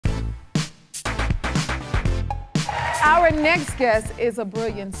Our next guest is a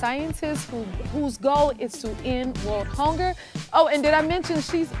brilliant scientist whose goal is to end world hunger. Oh, and did I mention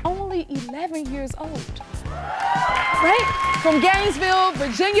she's only 11 years old? Right? From Gainesville,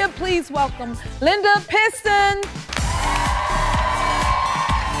 Virginia, please welcome Linda Pistun.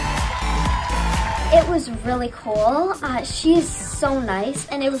 It was really cool. She is so nice,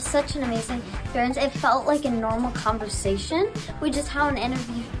 and it was such an amazing experience. It felt like a normal conversation, which is how an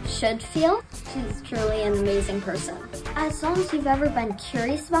interview should feel. She's truly an amazing person. As long as you've ever been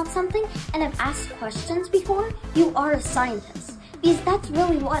curious about something and have asked questions before, you are a scientist. Because that's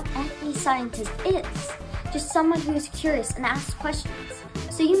really what any scientist is. Just someone who is curious and asks questions.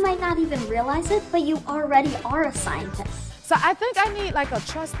 So you might not even realize it, but you already are a scientist. So I think I need like a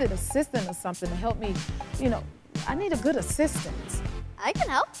trusted assistant or something to help me, you know, I need a good assistant. I can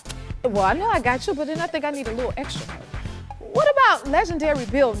help. Well, I know I got you, but then I think I need a little extra help. What about legendary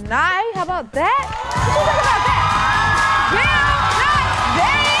Bill Nye? How about that? What do you think about that? Bill Nye,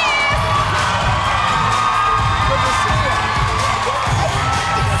 there!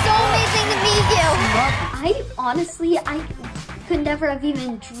 It's so amazing to meet you. Honestly, I could never have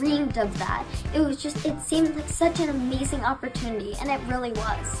even dreamed of that. It seemed like such an amazing opportunity, and it really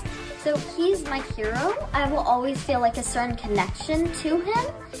was. So he's my hero. I will always feel like a certain connection to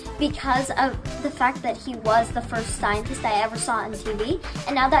him because of the fact that he was the first scientist I ever saw on TV.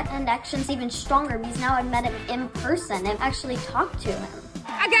 And now that connection's even stronger because now I've met him in person and actually talked to him.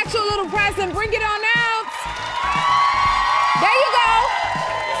 I got you a little present. Bring it on out. There you go.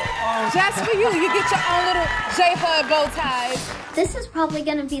 Just for you. You get your own little JHud bow tie. This is probably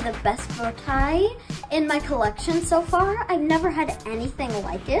gonna be the best bow tie in my collection so far. I've never had anything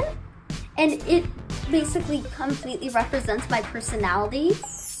like it. And it basically completely represents my personality.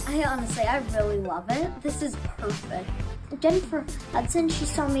 I really love it. This is perfect. Jennifer Hudson, she's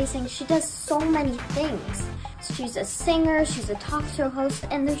so amazing. She does so many things. She's a singer, she's a talk show host,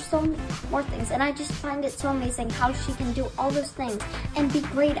 and there's so many more things. And I just find it so amazing how she can do all those things and be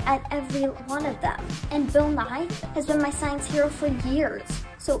great at every one of them. And Bill Nye has been my science hero for years.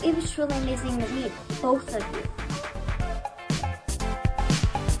 So it was truly amazing to meet both of you.